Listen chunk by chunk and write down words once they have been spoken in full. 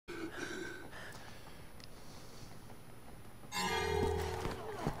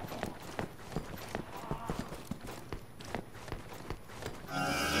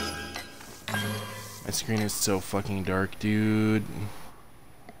My screen is so fucking dark, dude.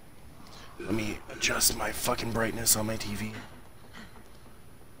 Let me adjust my fucking brightness on my TV.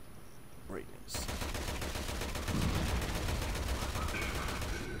 Brightness.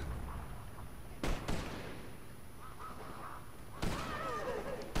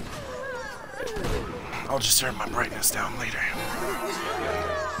 I'll just turn my brightness down later.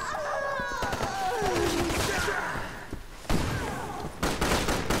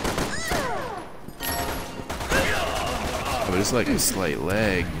 Oh, it's like a slight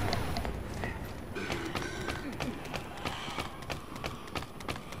lag.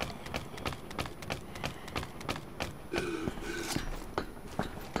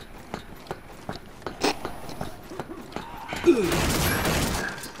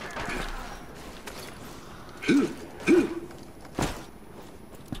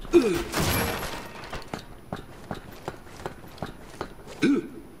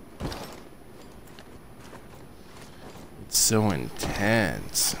 It's so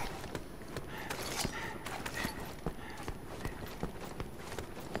intense.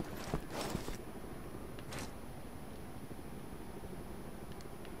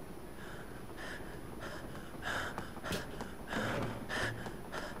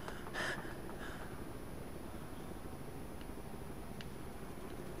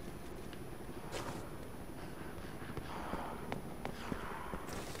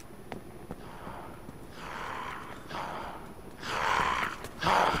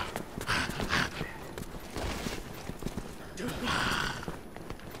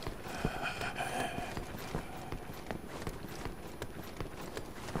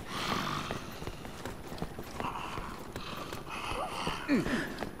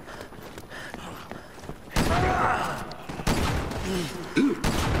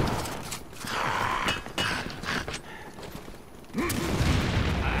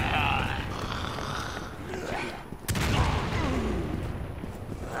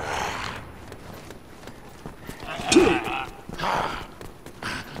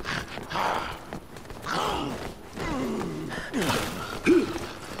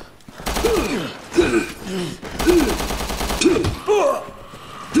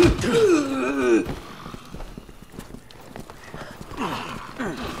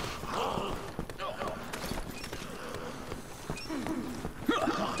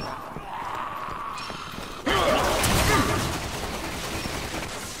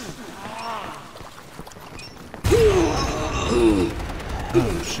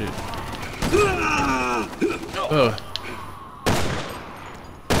 Oh shit. Oh.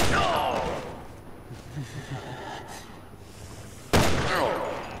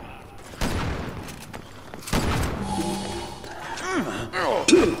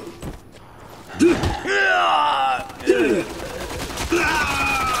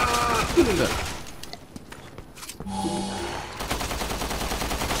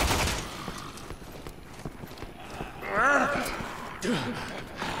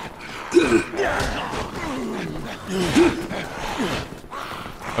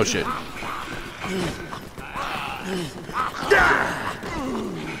 Oh shit.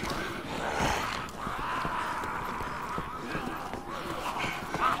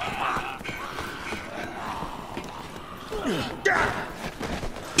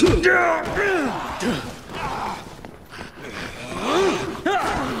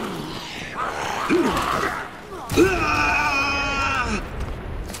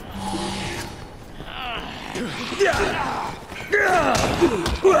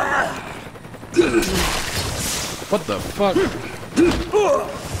 What the fuck?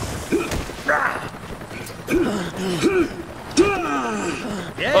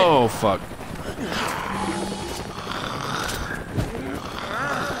 Oh fuck.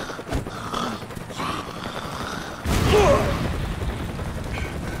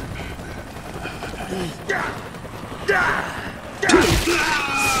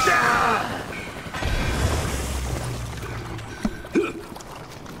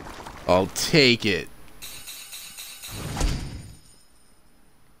 I'll take it.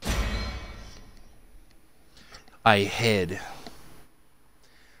 I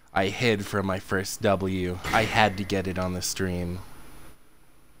hid for my first W. I had to get it on the stream.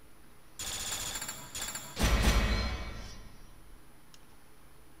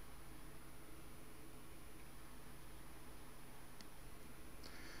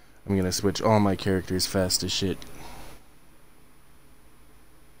 I'm gonna switch all my characters fast as shit.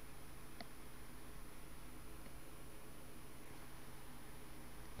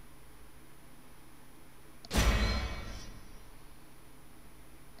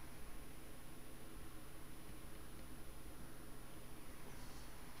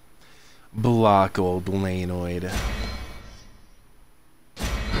 block old Lanoid.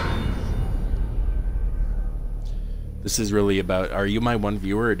 This is really about, are you my one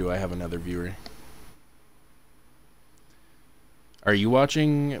viewer or do I have another viewer? Are you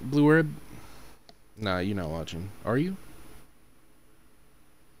watching, Blue Herb? Nah, you're not watching. Are you?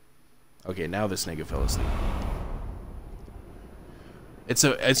 Okay, now this nigga fell asleep.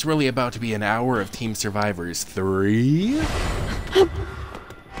 It's really about to be an hour of Team Survivors 3.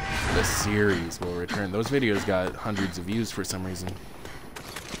 The series will return. Those videos got hundreds of views for some reason.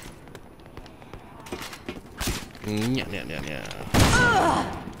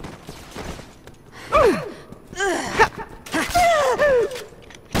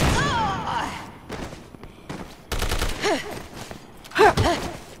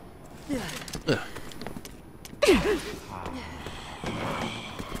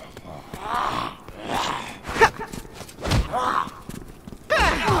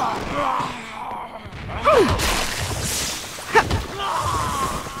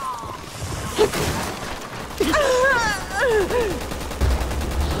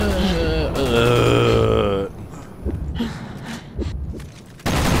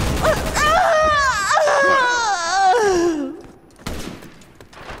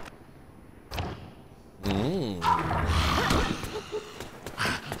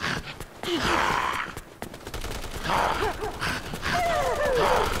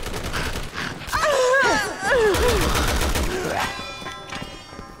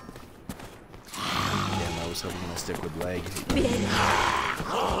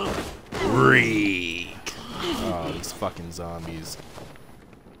 Zombies.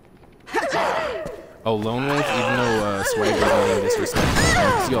 Oh, Lone Wolf, even though Swag was only disrespectful,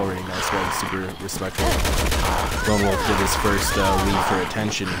 because you already know Swag's super respectful. Lone Wolf did his first leave for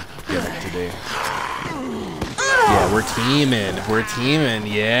attention gimmick today. Yeah, we're teaming. We're teaming.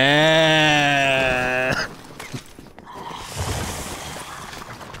 Yeah.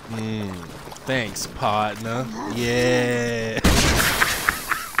 Thanks, partner. Yeah.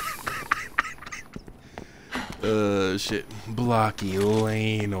 Shit. Blocky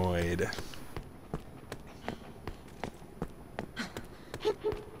Lanoid.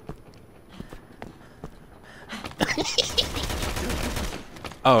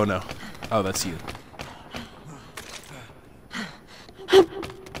 Oh, no. Oh, that's you.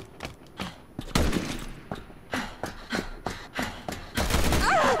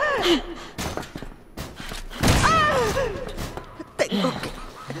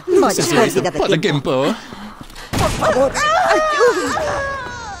 Muchas pérdida de tiempo. Por favor, ayúdame.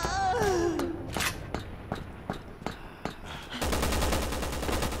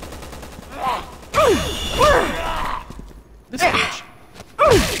 This bitch.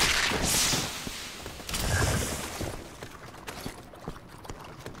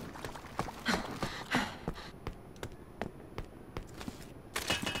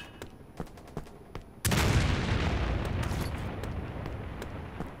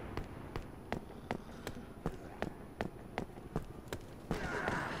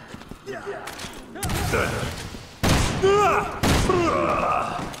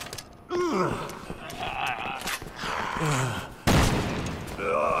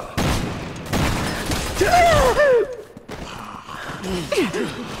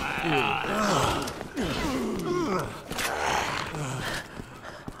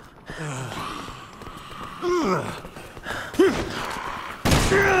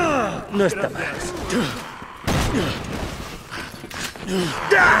 No está más.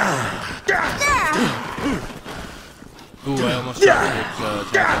 Ooh, I almost tried to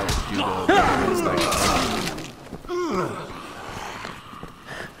tap out judo.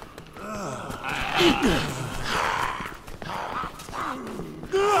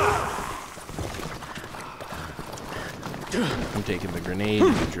 I'm taking the grenade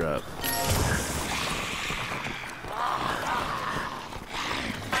you drop.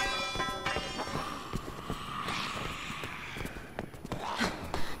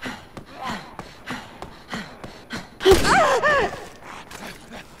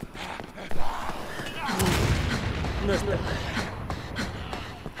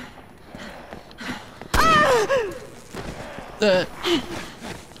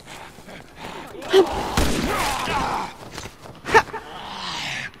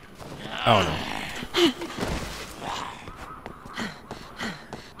 Oh no.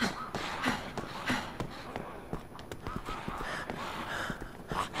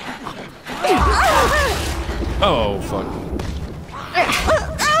 Oh fuck.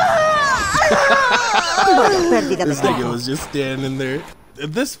 This nigga was just standing there.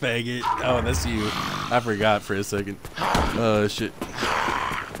 This faggot. Oh, that's you. I forgot for a second. Oh shit.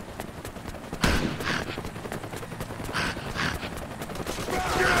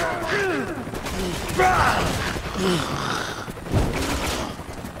 Oh.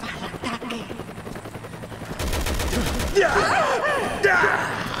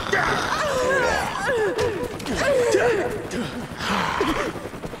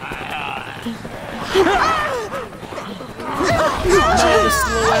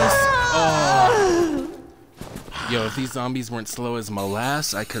 Yo, if these zombies weren't slow as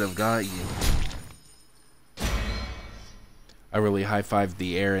molasses, I could have got you. I really high-fived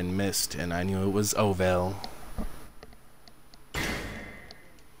the air and missed, and I knew it was Ovel.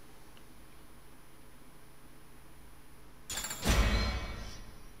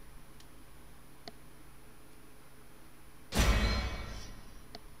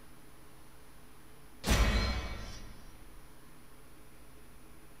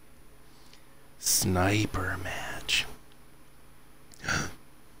 Sniper match.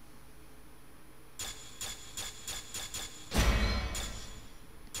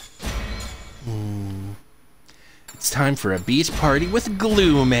 It's time for a beach party with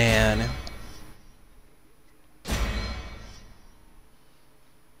Glue Man.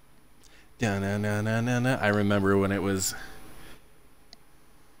 Da-na-na-na-na-na. I remember when it was.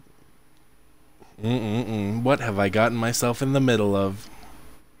 What have I gotten myself in the middle of?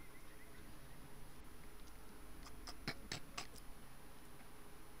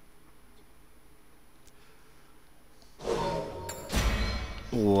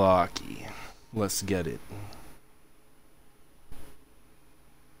 Lucky. Let's get it.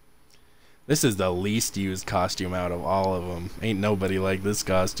 This is the least used costume out of all of them. Ain't nobody like this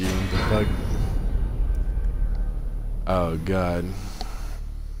costume. The fuck? Oh god.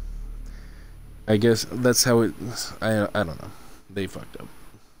 I guess that's how it. I don't know. They fucked up.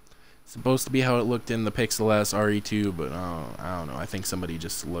 It's supposed to be how it looked in the Pixel-S RE2, but I don't know. I think somebody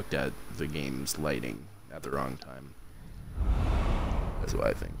just looked at the game's lighting at the wrong time. That's what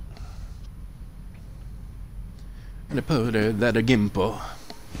I think. And I put that a gimpo.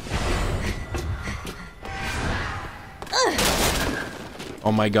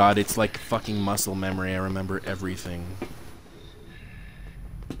 Oh my god, it's like fucking muscle memory. I remember everything.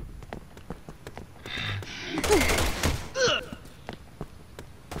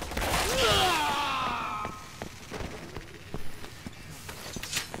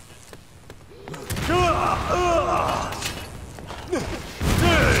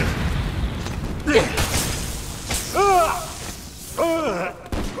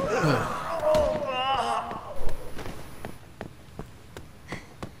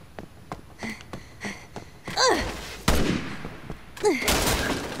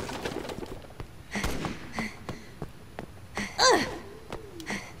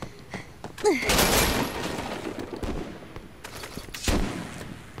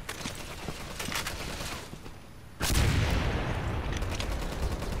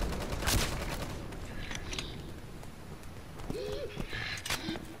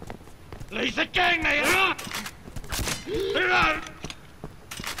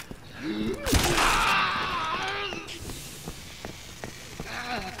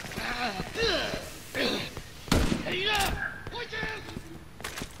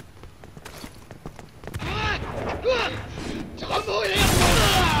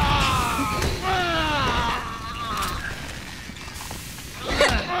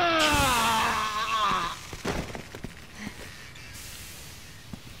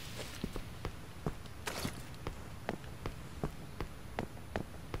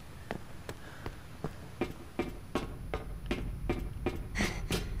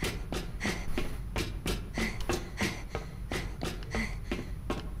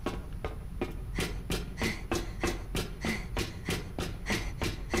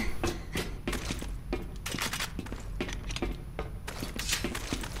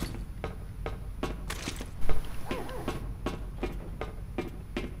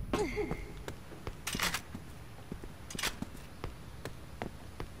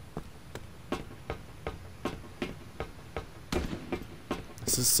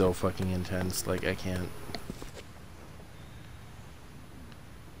 This is so fucking intense, like I can't.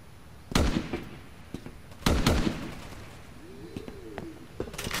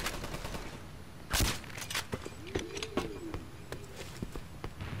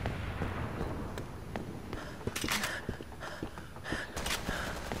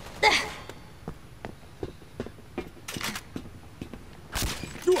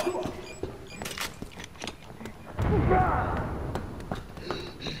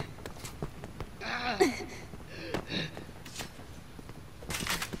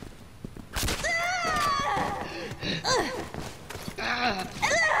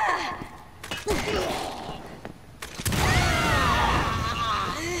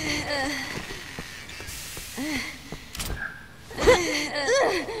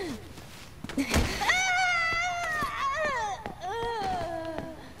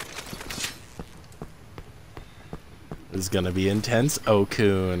 gonna be intense,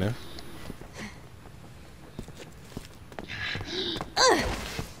 Okun.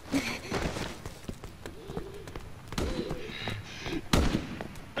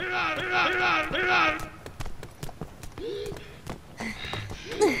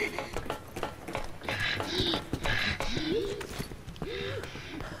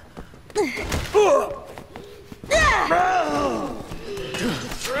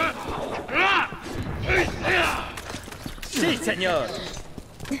 Sí, señor.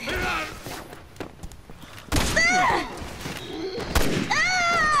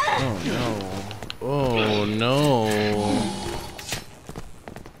 Oh no. Oh no.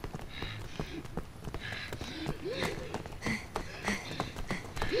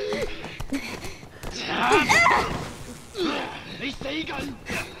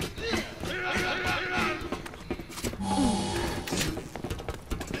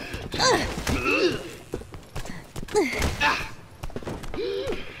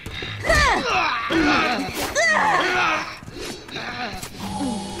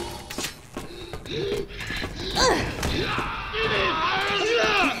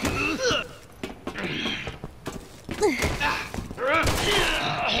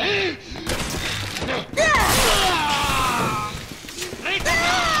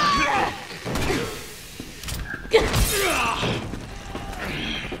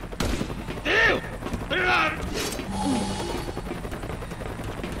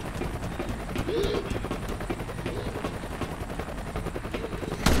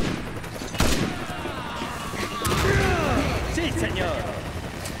 Sí, señor.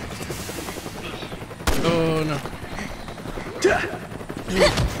 Oh no.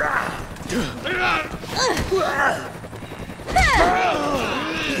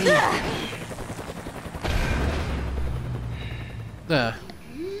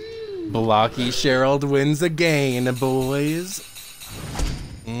 Blocky Sherald wins again, boys.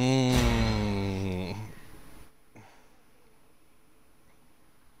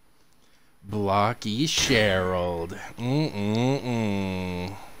 Blocky Sherald.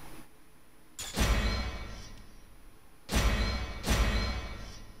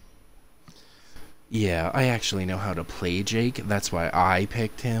 Yeah, I actually know how to play Jake. That's why I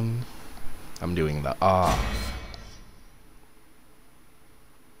picked him. I'm doing the off.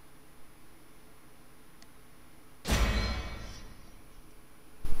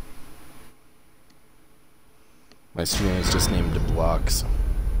 My stream is just named Blocks.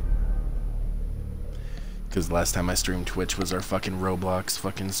 Because last time I streamed Twitch was our fucking Roblox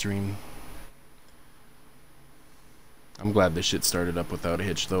fucking stream. I'm glad this shit started up without a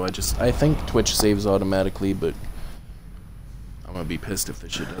hitch though. I think Twitch saves automatically, but I'm gonna be pissed if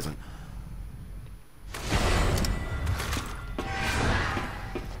this shit doesn't.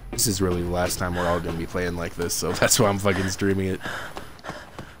 This is really the last time we're all gonna be playing like this, so that's why I'm fucking streaming it.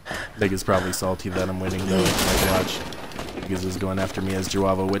 Nigga's probably salty that I'm winning though. Like, watch. Niggas is going after me as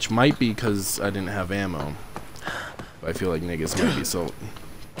Joava, which might be because I didn't have ammo. But I feel like niggas might be salty.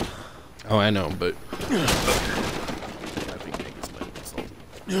 Oh, I know, but I think niggas might be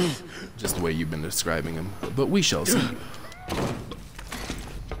salty. Just the way you've been describing them. But we shall see.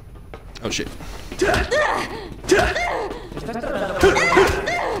 Oh shit.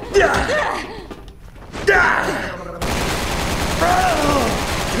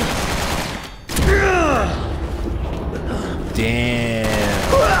 Damn.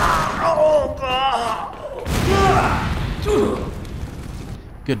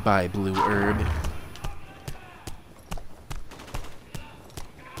 Goodbye, Blue Herb.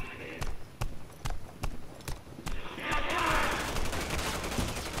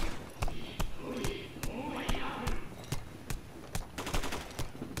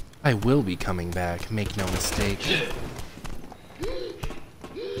 I will be coming back, make no mistake.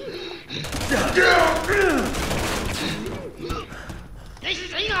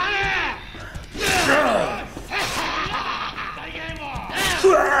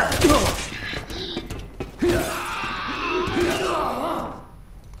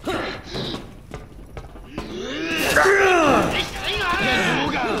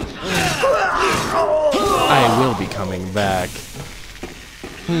 I will be coming back.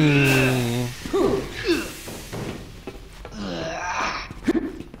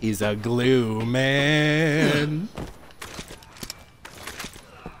 He's a glue man.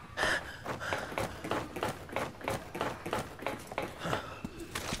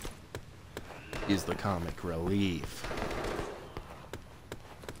 He's the comic relief.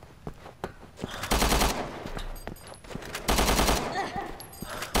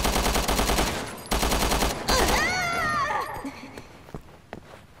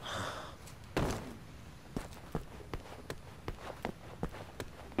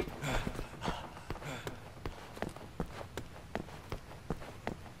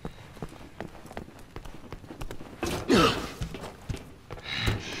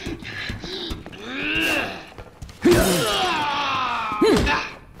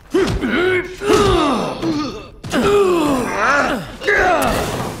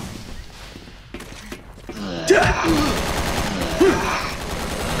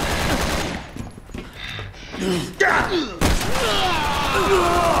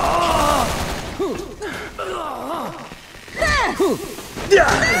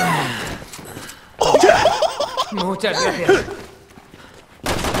 Muchas gracias.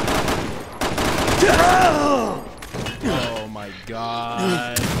 Oh my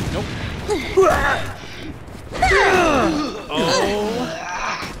god. Nope. Oh.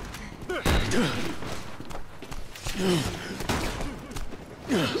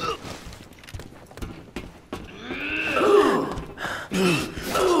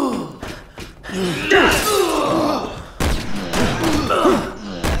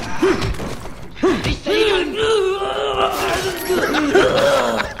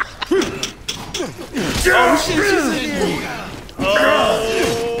 Oh shit, she's in here.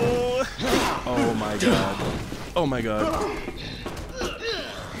 Oh my god. Oh my god.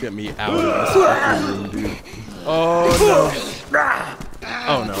 Get me out of this fucking room, dude. Oh no.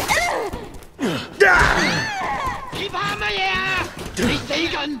 Oh no.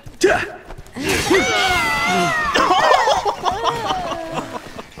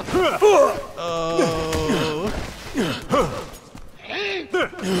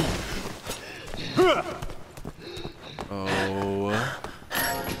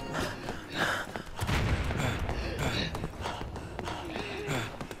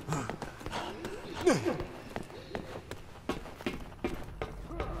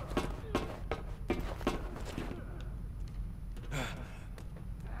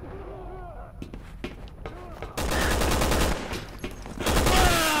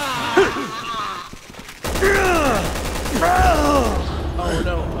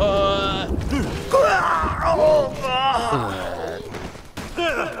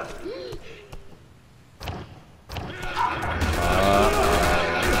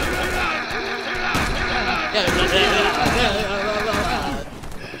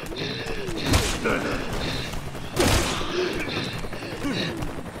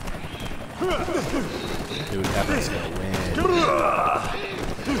 Dude, Evan's gonna win.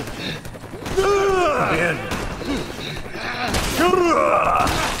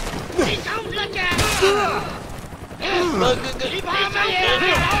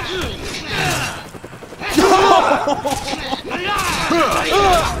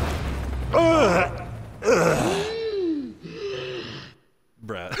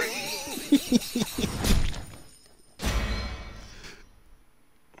 Bruh.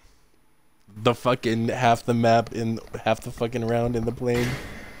 The fucking half the map in half the fucking round in the plane.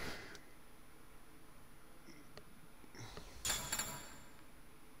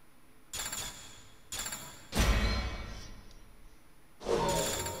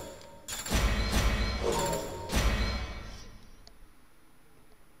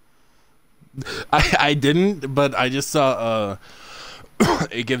 I didn't, but I just saw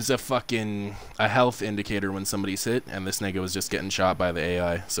it gives a fucking health indicator when somebody's hit, and this nigga was just getting shot by the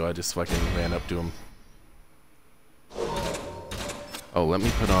AI, so I just fucking ran up to him. Oh, let me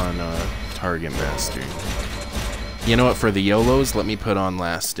put on Target Master. You know what, for the YOLOs, let me put on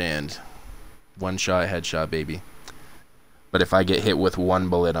Last Stand. One shot, headshot, baby. But if I get hit with one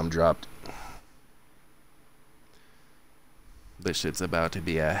bullet, I'm dropped. This shit's about to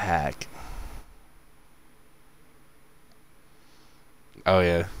be a hack. Oh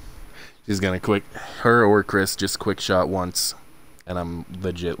yeah, she's gonna quick, her or Chris just quick shot once, and I'm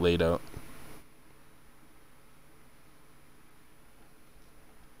legit laid out.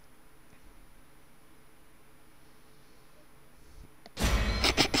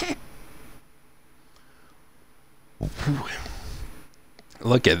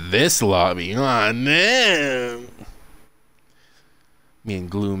 Look at this lobby. Oh, man. Me and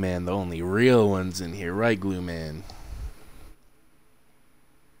Glue Man, the only real ones in here, right, Glue Man?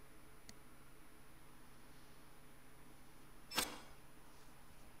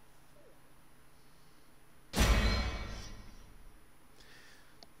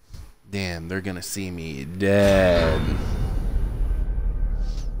 Damn, they're gonna see me dead.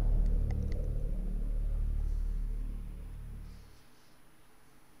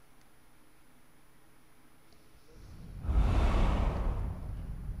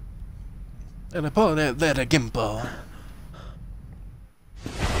 And I pull that gimbal.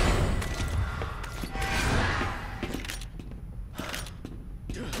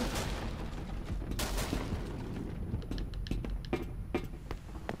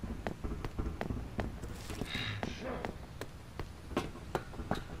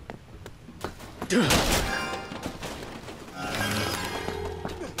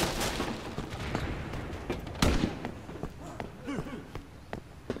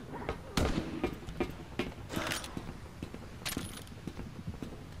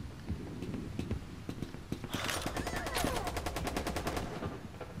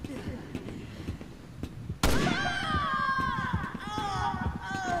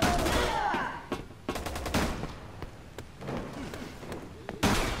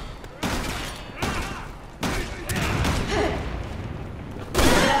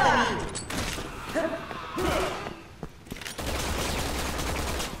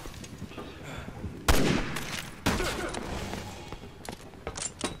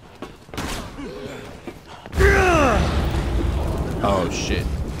 shit.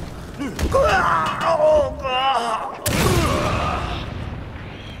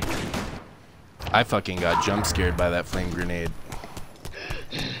 I fucking got jump scared by that flame grenade.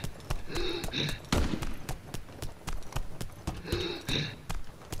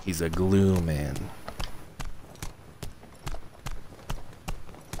 He's a glue man.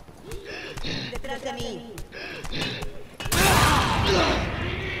 Detrás de mí.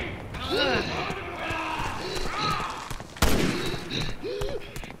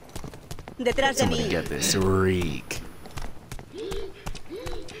 Detrás de Somebody mí. get this reek.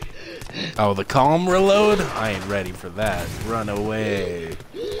 Oh, the calm reload? I ain't ready for that. Run away.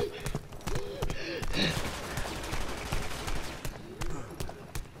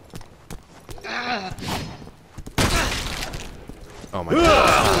 Oh my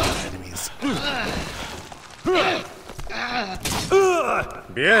god, enemies.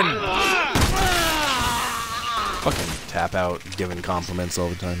 Bien. Fucking tap out, giving compliments all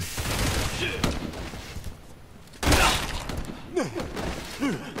the time.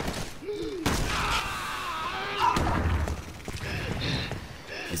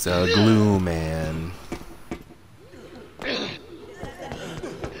 He's a glue man.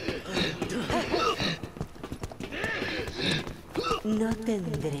 No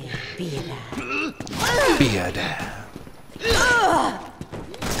tendré piedad. Piedad.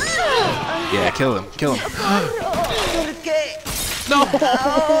 Yeah, kill him. Kill him. ¿Por qué? No!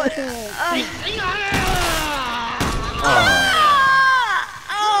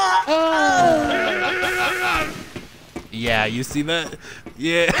 Yeah, you see that?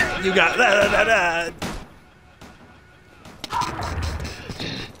 Yeah, you got that.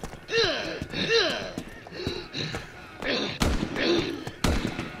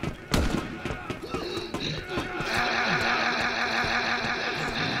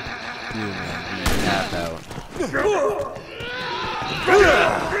 Tap out.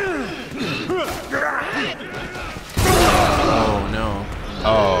 Oh no.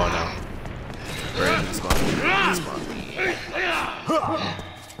 Oh no. Right in the spawn.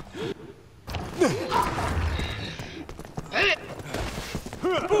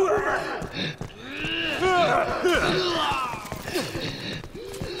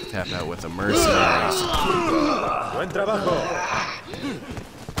 Tap out with the mercenaries. Buen trabajo.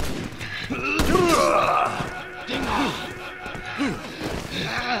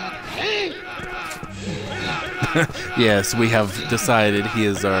 Yes, we have decided he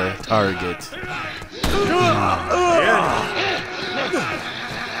is our target.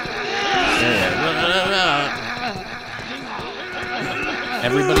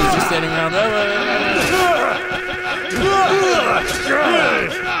 Everybody's just standing around.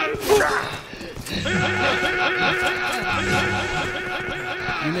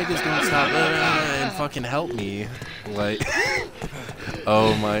 You niggas don't stop and fucking help me. Like,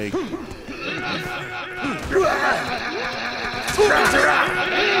 oh my. Oh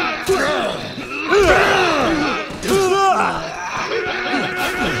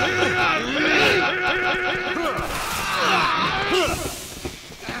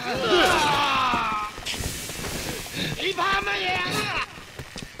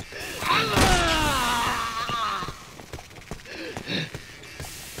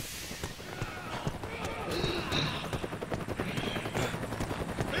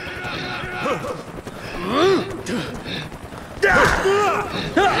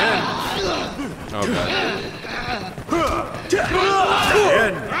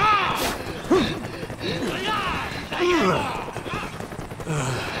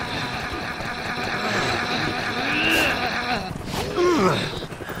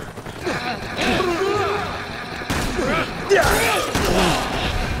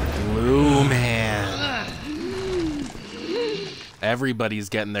Blue man. Everybody's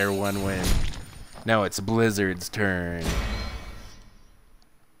getting their one win. Now it's Blizzard's turn.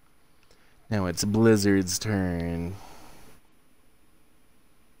 Now it's Blizzard's turn.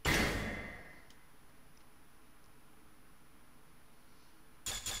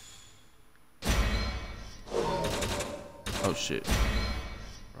 Oh shit.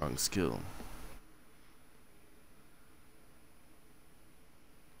 Wrong skill.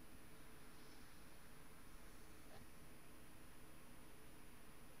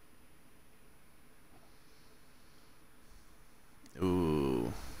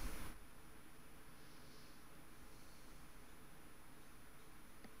 Ooh.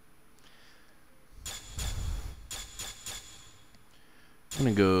 I'm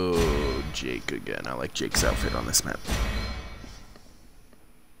gonna go Jake again. I like Jake's outfit on this map.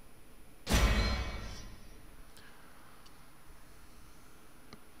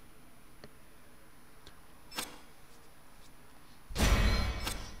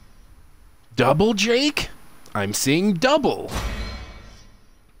 Double, Jake? I'm seeing double.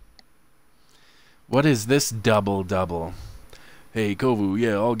 What is this double? Hey, Kovu,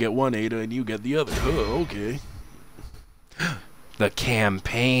 yeah, I'll get one Ada and you get the other. Oh, okay. The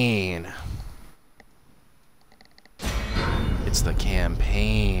campaign. It's the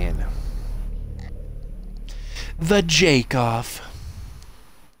campaign. The Jake-off.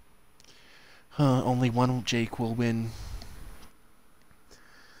 Only one Jake will win.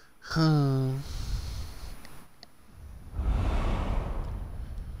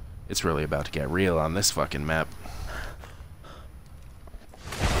 It's really about to get real on this fucking map.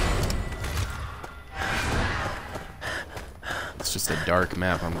 It's just a dark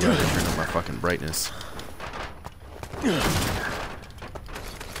map. I'm glad I turned up my fucking brightness.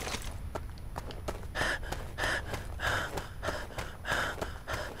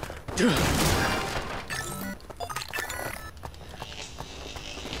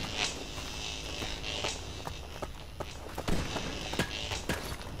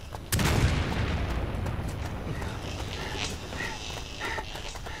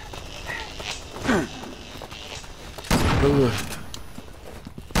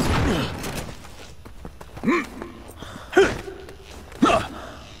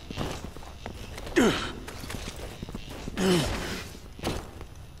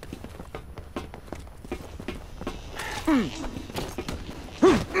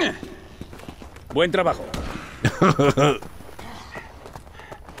 Buen trabajo.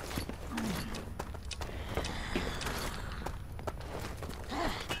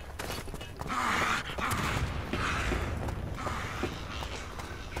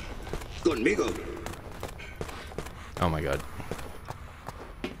 Conmigo. Oh my god.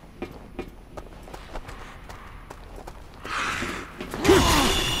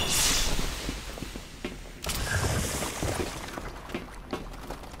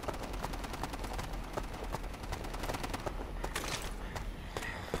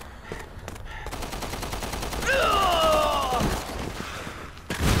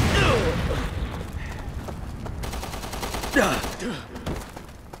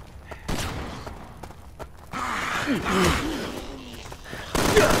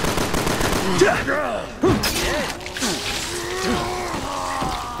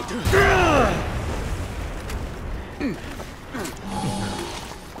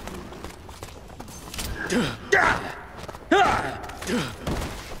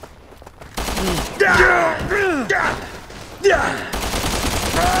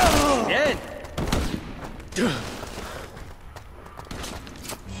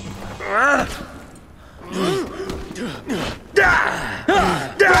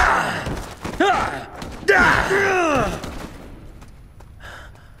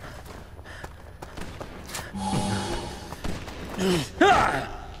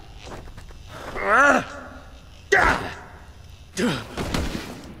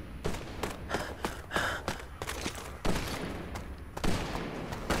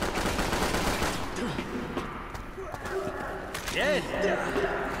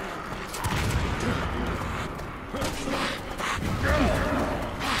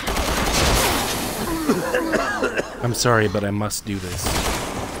 I'm sorry, but I must do this.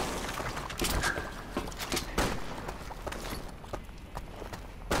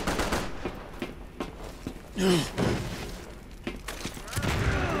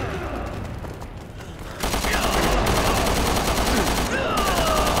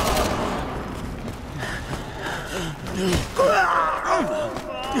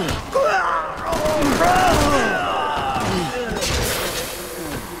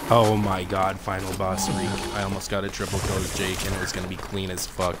 Oh my god, final boss Reek. I almost got a triple kill as Jake and it was gonna be clean as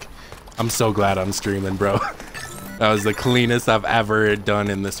fuck. I'm so glad I'm streaming, bro. That was the cleanest I've ever done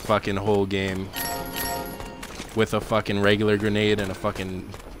in this fucking whole game. With a fucking regular grenade and a fucking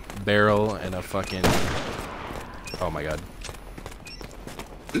barrel and a fucking... Oh my god.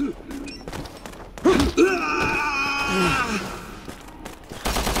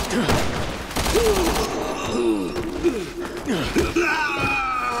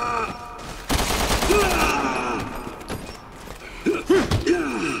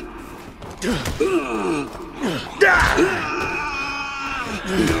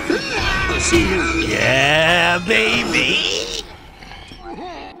 Yeah, baby.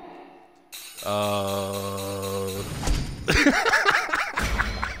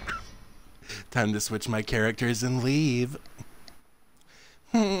 Time to switch my characters and leave.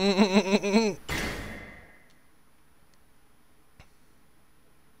 Give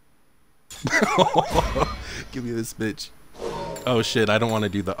me this bitch. Oh shit, I don't want to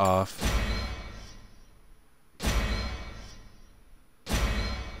do the off.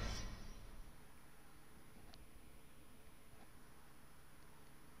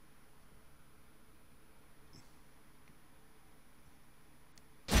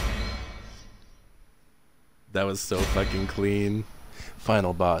 That was so fucking clean.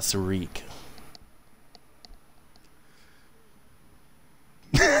 Final boss, Reek.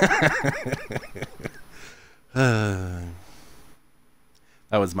 That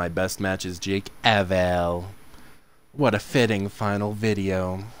was my best matches, Jake Aval. What a fitting final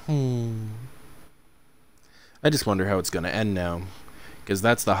video. I just wonder how it's gonna end now, because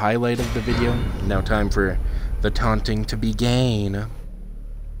that's the highlight of the video. Now time for the taunting to begin.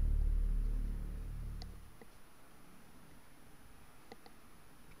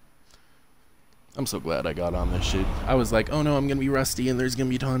 I'm so glad I got on this shit. I was like, oh no, I'm gonna be rusty and there's gonna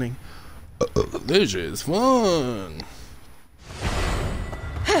be taunting. This is fun.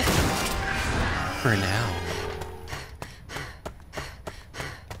 For now.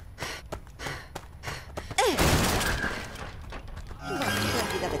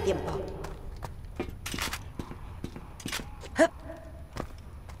 Pérdida de tiempo.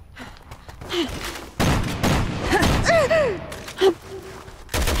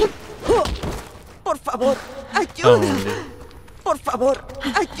 Por favor, ayuda. Por favor,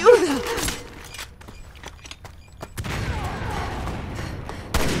 ayuda.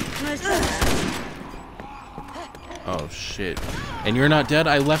 Oh shit. And you're not dead?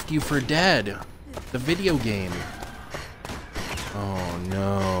 I left you for dead. The video game. Oh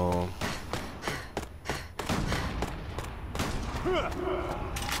no.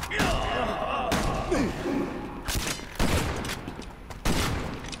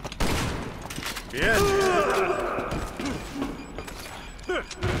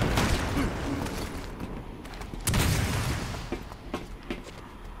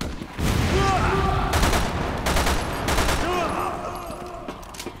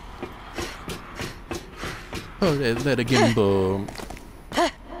 Oh, let a gimbal.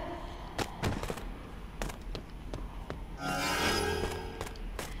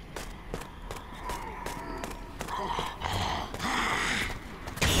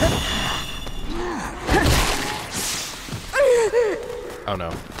 Oh no.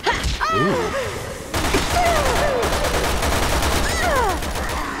 Ooh.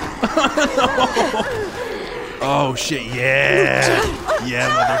 Oh shit, yeah! Yeah,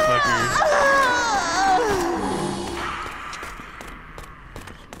 motherfucker.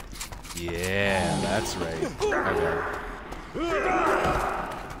 Yeah, that's right.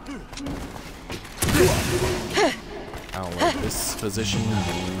 Okay. I don't like this position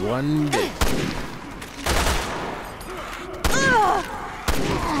one bit.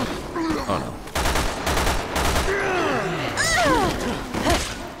 Oh no.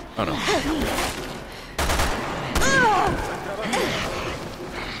 Oh no.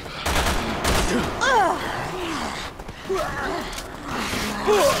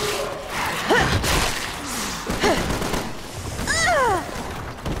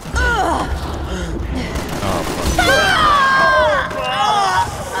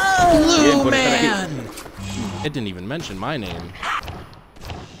 Blue Man! It didn't even mention my name.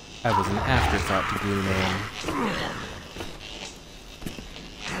 I was an afterthought to Blue Man.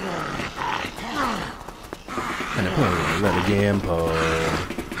 And I let a gampo.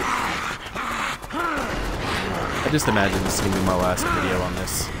 I just imagine this is gonna be my last video on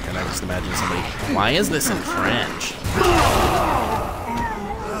this, and I just imagine somebody. Why is this in French?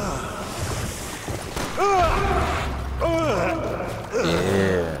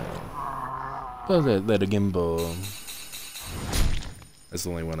 Yeah. Let a gimbo. That's the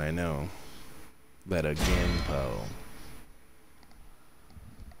only one I know. Let a gimpo.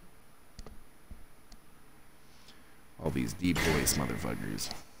 All these deep voice motherfuckers.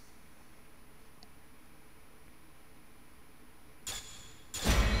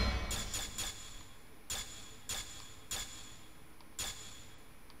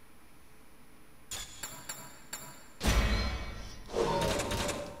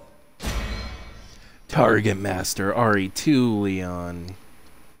 Target Master RE2 Leon.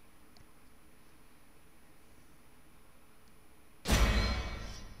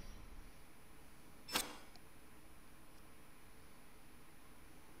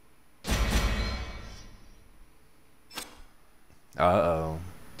 Uh-oh.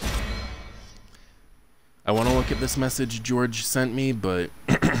 I want to look at this message George sent me, but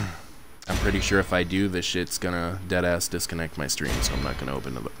I'm pretty sure if I do, this shit's gonna deadass disconnect my stream, so I'm not gonna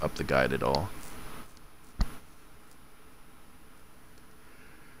open up the guide at all.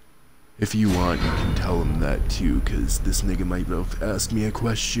 If you want, you can tell him that too, because this nigga might have asked me a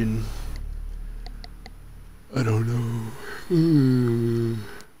question. I don't know.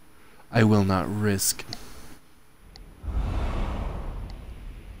 I will not risk.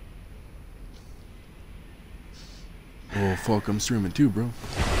 Oh fuck, I'm streaming too, bro.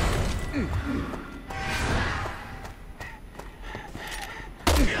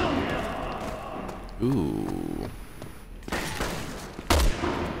 Ooh.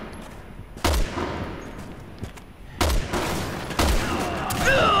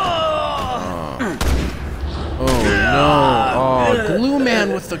 Oh no. Oh, Glue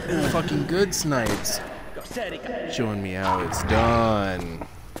Man with the fucking good snipes. Showing me how it's done.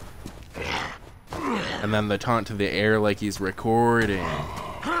 And then the taunt to the air like he's recording.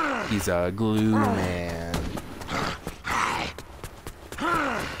 He's a Glue Man.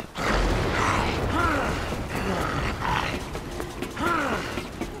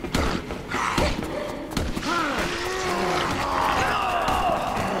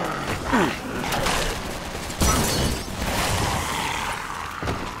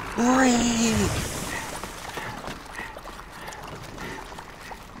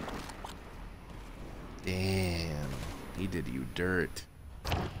 Damn, he did you dirt.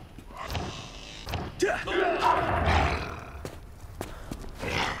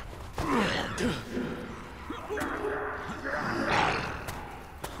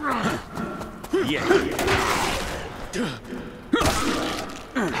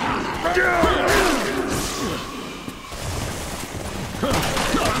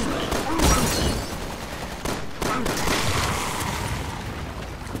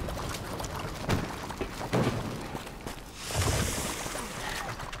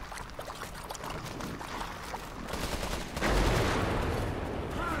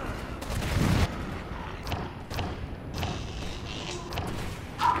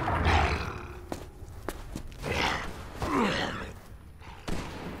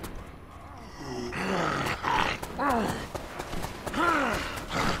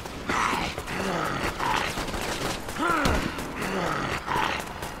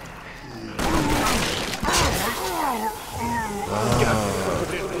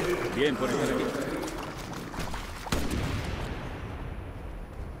 Bien por estar aquí.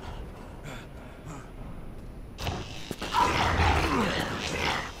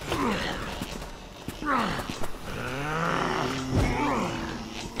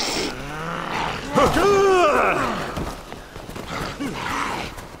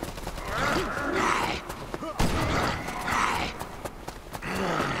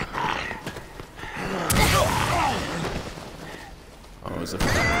 Oh, it was a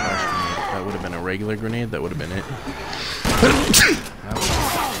flash grenade. If that would have been a regular grenade, that would have been it.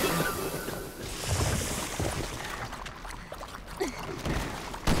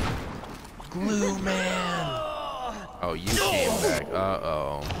 Glue Man! Oh, you came back.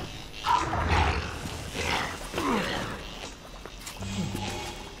 Uh-oh.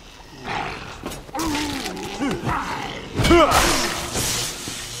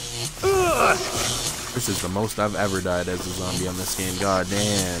 This is the most I've ever died as a zombie on this game. God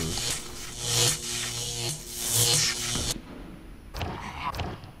damn.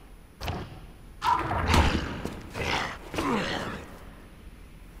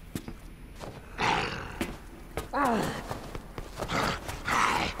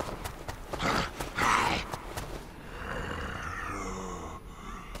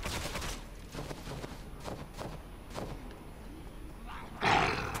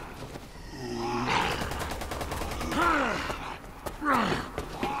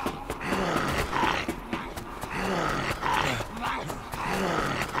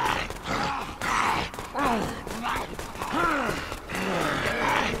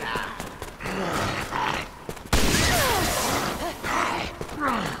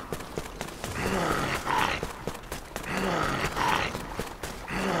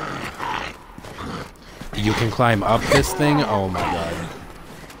 You can climb up this thing? Oh my god.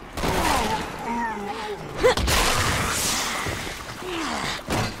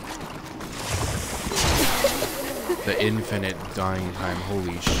 The infinite dying time.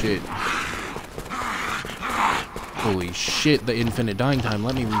 Holy shit. Holy shit, the infinite dying time.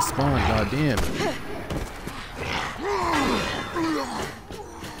 Let me respawn. God damn.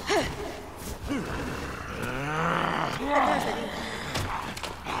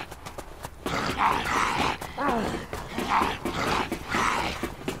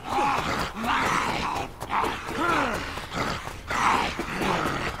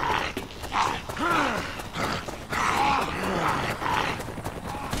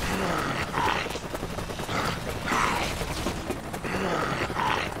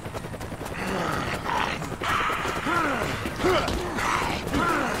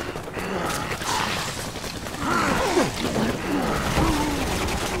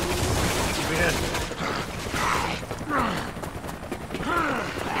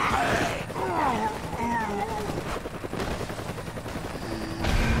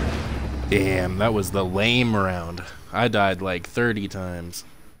 Damn, that was the lame round. I died like 30 times.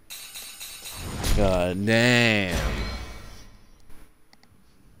 God damn.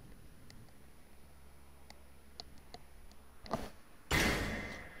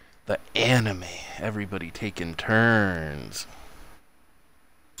 The anime. Everybody taking turns.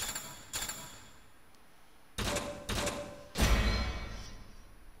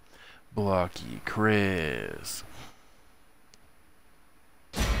 Blocky Chris.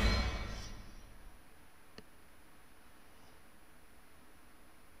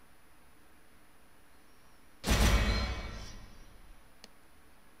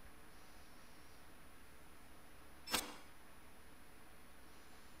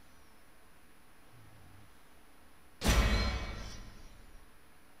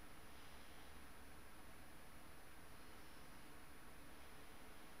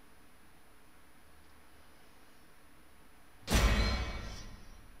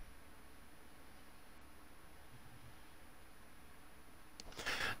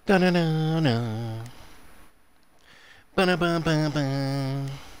 Da-na-na-na. Ba-na-ba-ba-ba.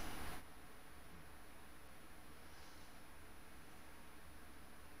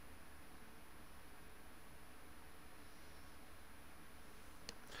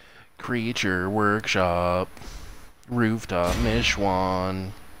 Creature Workshop. Rooftop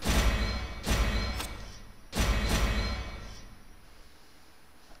Mishwan.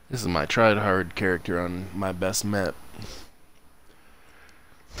 This is my tried-hard character on my best map.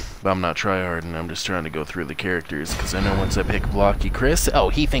 But I'm not tryharding, I'm just trying to go through the characters, because I know once I pick Blocky Chris... Oh,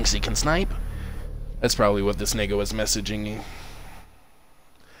 he thinks he can snipe? That's probably what this nigga was messaging me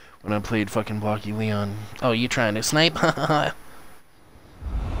when I played fucking Blocky Leon. Oh, you trying to snipe?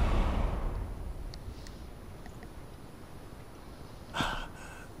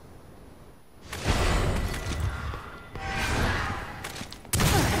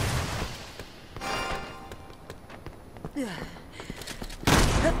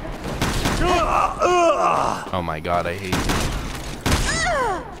 Oh my god, I hate you.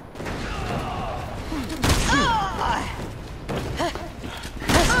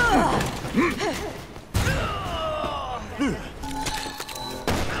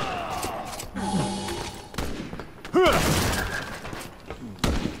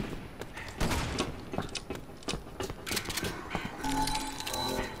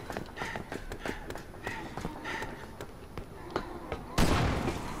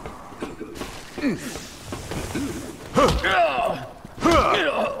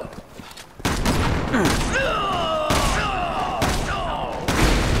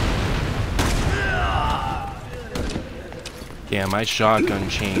 Yeah, my shotgun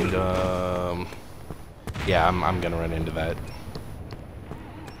chained, yeah, I'm gonna run into that.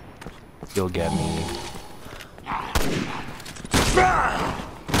 He'll get me.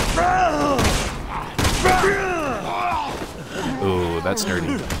 Ooh, that's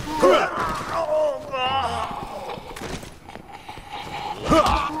dirty.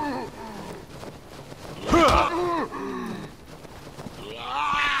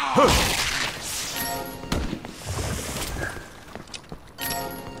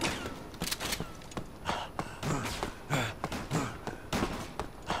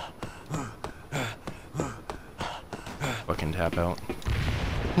 Fucking tap out.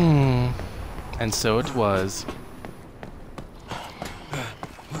 And so it was.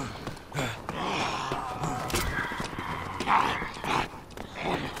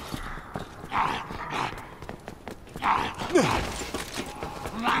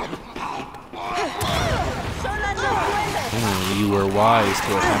 You were wise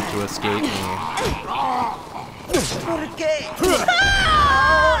to attempt to escape me.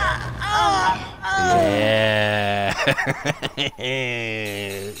 Yeah.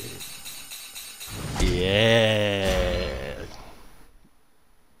 Yeah.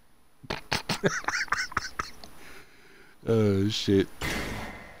 Oh shit.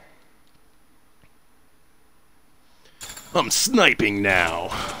 I'm sniping now.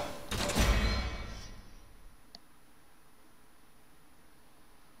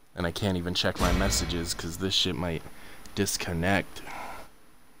 And I can't even check my messages because this shit might disconnect.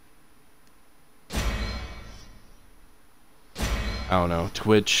 I don't know,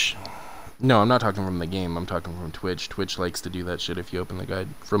 Twitch. No, I'm not talking from the game, I'm talking from Twitch. Twitch likes to do that shit if you open the guide,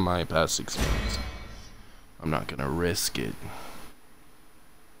 from my past experience. I'm not gonna risk it.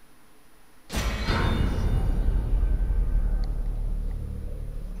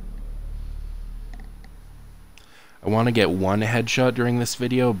 I want to get one headshot during this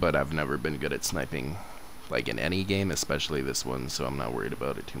video, but I've never been good at sniping, like in any game, especially this one, so I'm not worried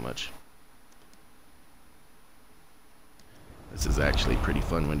about it too much. This is actually pretty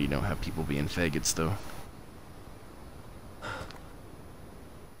fun when you don't have people being faggots, though.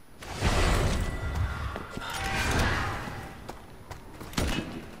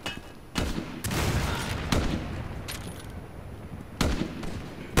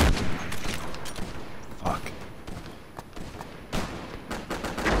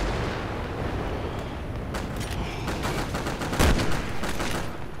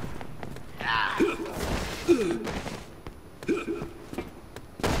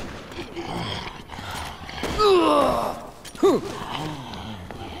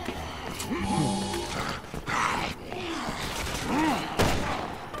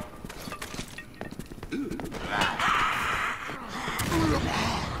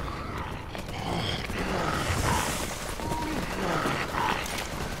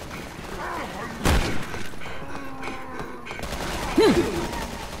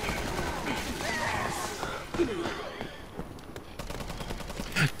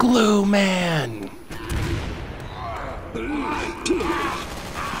 Glue Man!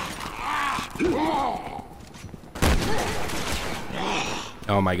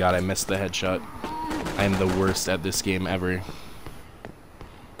 Oh my god, I missed the headshot. I am the worst at this game ever.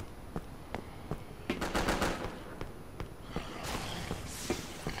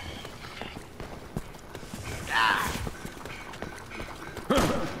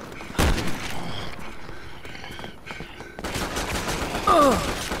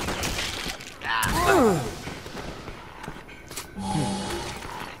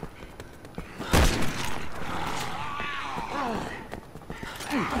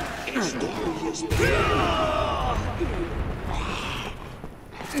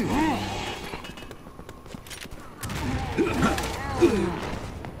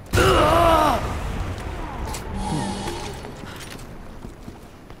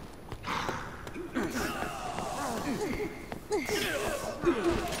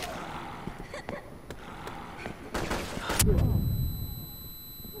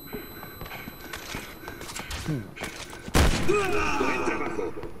 Buen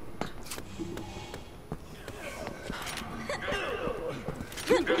trabajo.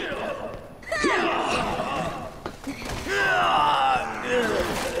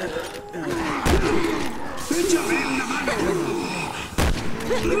 ¡Échame una mano!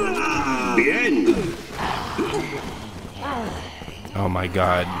 ¡Bien! Oh my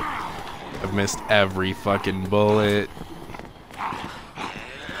god. I've missed every fucking bullet.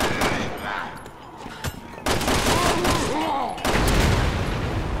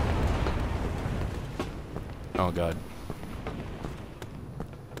 Oh god.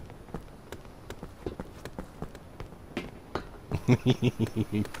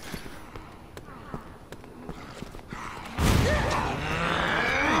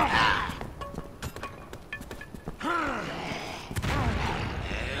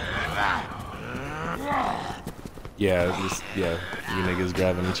 Yeah, just, yeah, you niggas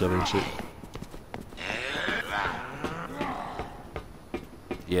grabbing each other and shit.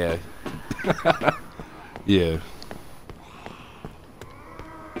 Yeah. Yeah.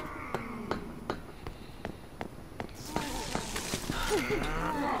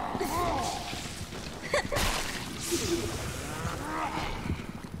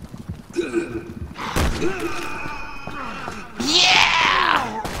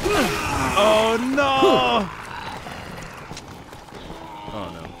 Yeah! Oh no! Oh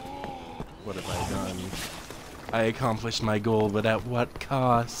no. What have I done? I accomplished my goal, but at what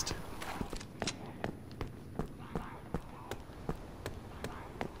cost?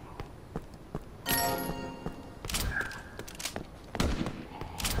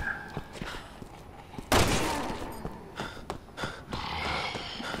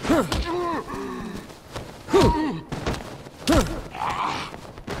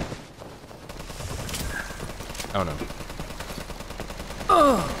 Oh no.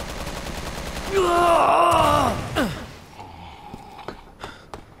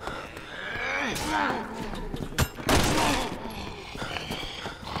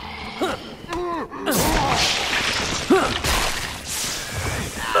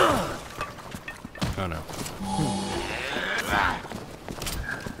 Oh no.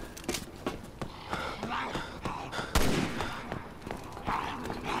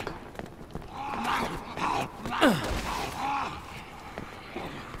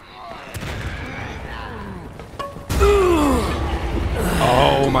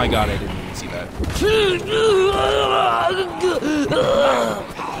 Oh my god, I didn't even see that.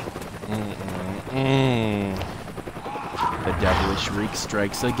 The devilish reek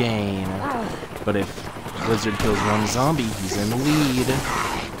strikes again. But if Blizzard kills one zombie, he's in the lead.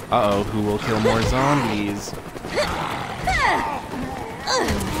 Uh-oh, who will kill more zombies?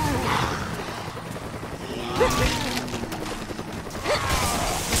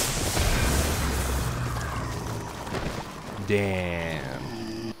 Damn.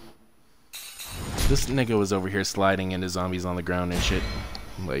 This nigga was over here sliding into zombies on the ground and shit.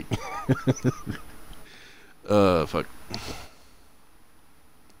 Like, fuck.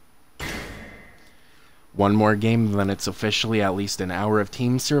 One more game, then it's officially at least an hour of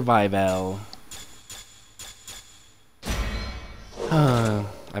team survival.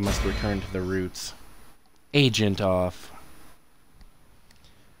 I must return to the roots. Agent off.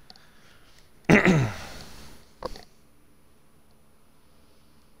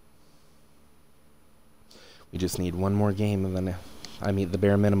 We just need one more game and then I mean the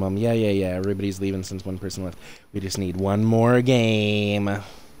bare minimum. Yeah. Everybody's leaving since one person left. We just need one more game.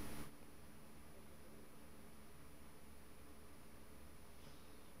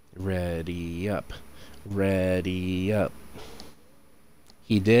 Ready up. Ready up.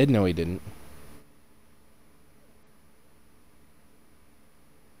 He did? No, he didn't.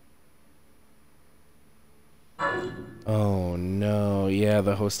 Oh no, yeah,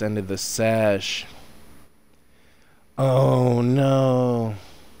 the host ended the sesh. Oh no.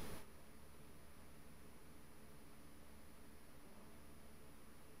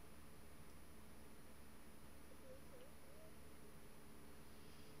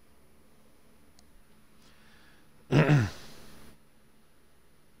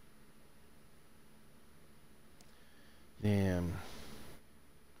 Damn.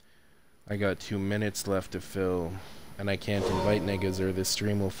 I got 2 minutes left to fill, and I can't invite niggas or this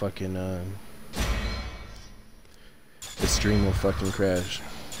stream will fucking, the stream will fucking crash.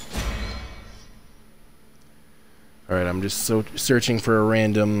 Alright, I'm just searching for a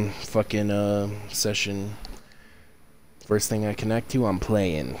random fucking, session. First thing I connect to, I'm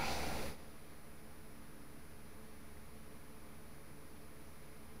playing.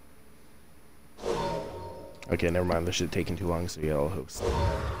 Okay, never mind. This shit taking too long, so yeah, I'll host.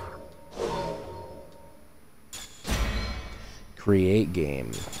 Create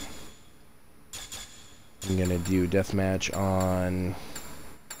game. I'm gonna do deathmatch on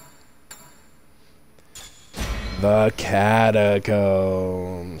the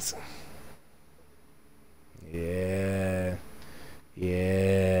catacombs. Yeah.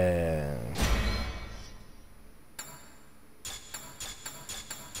 Yeah.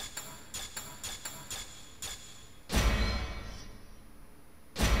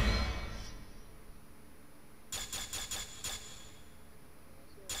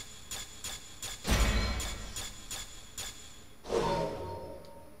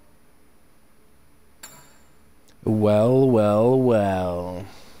 Well, well, well.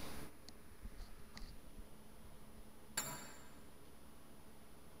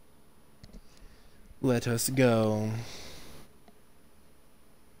 Let us go.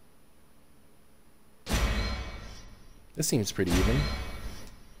 This seems pretty even.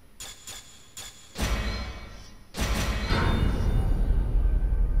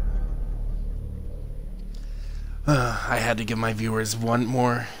 I had to give my viewers one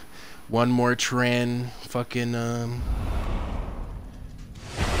more Tran fucking the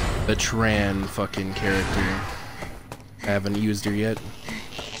Tran fucking character. I haven't used her yet.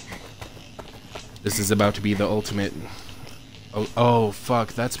 This is about to be the ultimate. Oh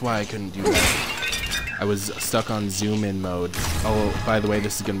fuck, that's why I couldn't do that. I was stuck on zoom in mode. Oh, by the way,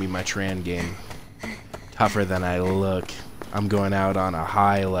 this is gonna be my Tran game. Tougher than I look. I'm going out on a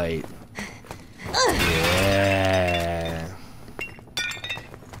highlight. Yeah.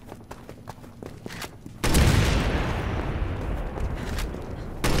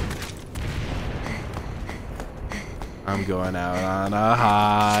 I'm going out on a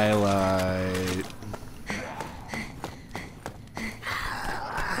highlight.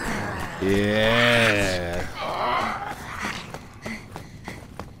 Yeah.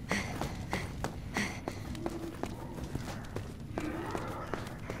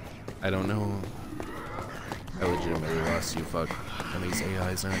 I don't know. I legitimately lost you, fuck. And these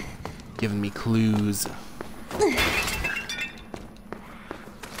AIs aren't giving me clues.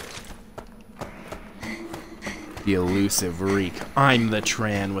 The elusive reek. I'm the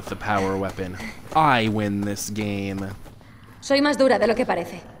Tran with the power weapon. I win this game. Soy más dura de lo que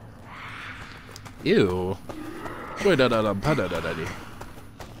parece. Ew.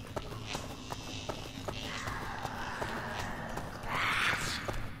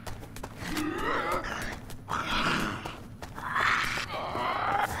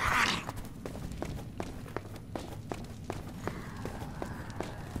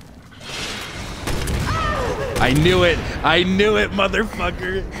 I knew it! I knew it,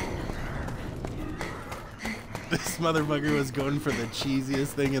 motherfucker! This motherfucker was going for the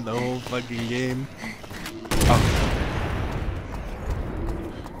cheesiest thing in the whole fucking game.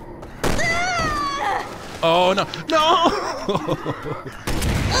 Oh no! No!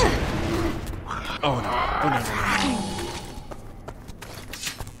 Oh no! Oh no!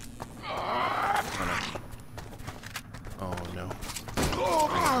 Oh no!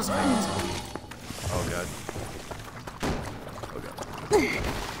 Oh god! Oh god!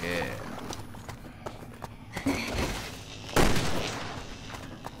 Yeah.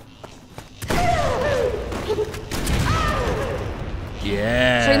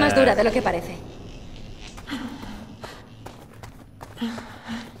 Yeah. Soy más dura de lo que parece.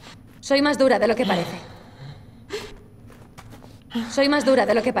 Soy más dura de lo que parece. Soy más dura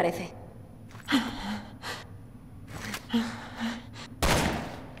de lo que parece.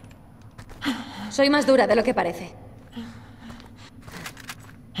 Soy más dura de lo que parece.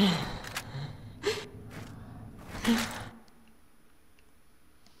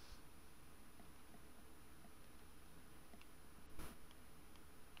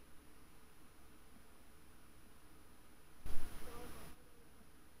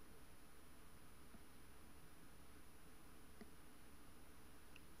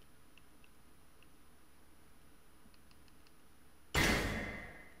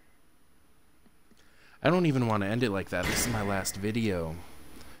 I don't even want to end it like that. This is my last video.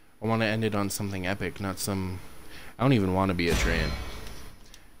 I want to end it on something epic, not some... I don't even want to be a train.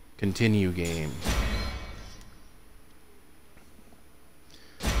 Continue game.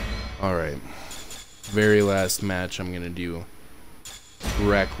 Alright. Very last match, I'm gonna do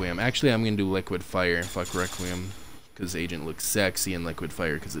Requiem. Actually, I'm gonna do Liquid Fire. Fuck Requiem. Because Agent looks sexy in Liquid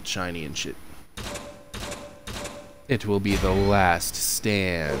Fire because it's shiny and shit. It will be the last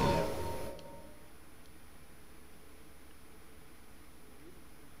stand.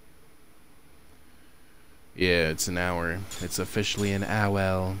 Yeah, it's an hour. It's officially an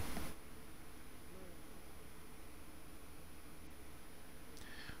hour.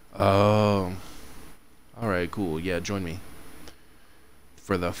 Oh. Alright, cool. Yeah, join me.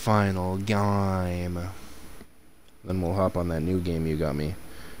 For the final game. Then we'll hop on that new game you got me.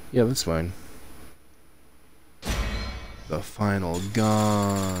 Yeah, that's fine. The final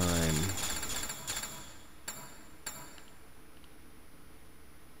game.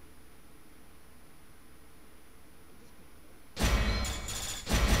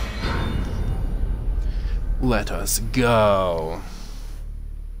 Let us go.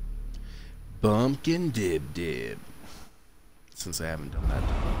 Bumpkin dib dib. Since I haven't done that.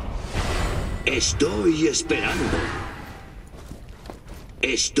 Estoy esperando.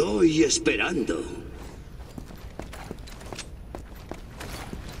 Estoy esperando.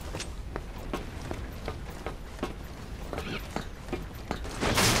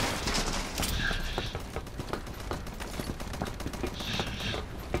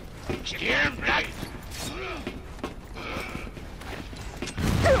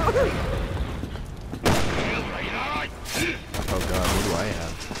 Oh god, what do I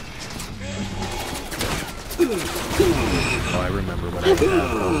have? Oh, I remember what I have.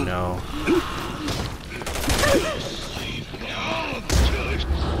 Oh no.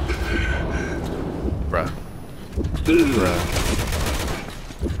 Bruh. Bruh.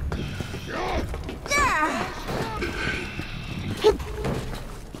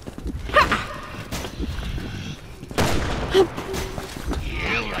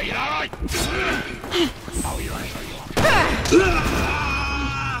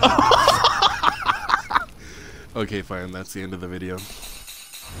 Okay, fine, that's the end of the video.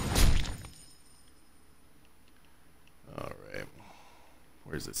 Alright.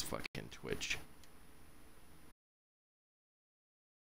 Where's this fucking Twitch?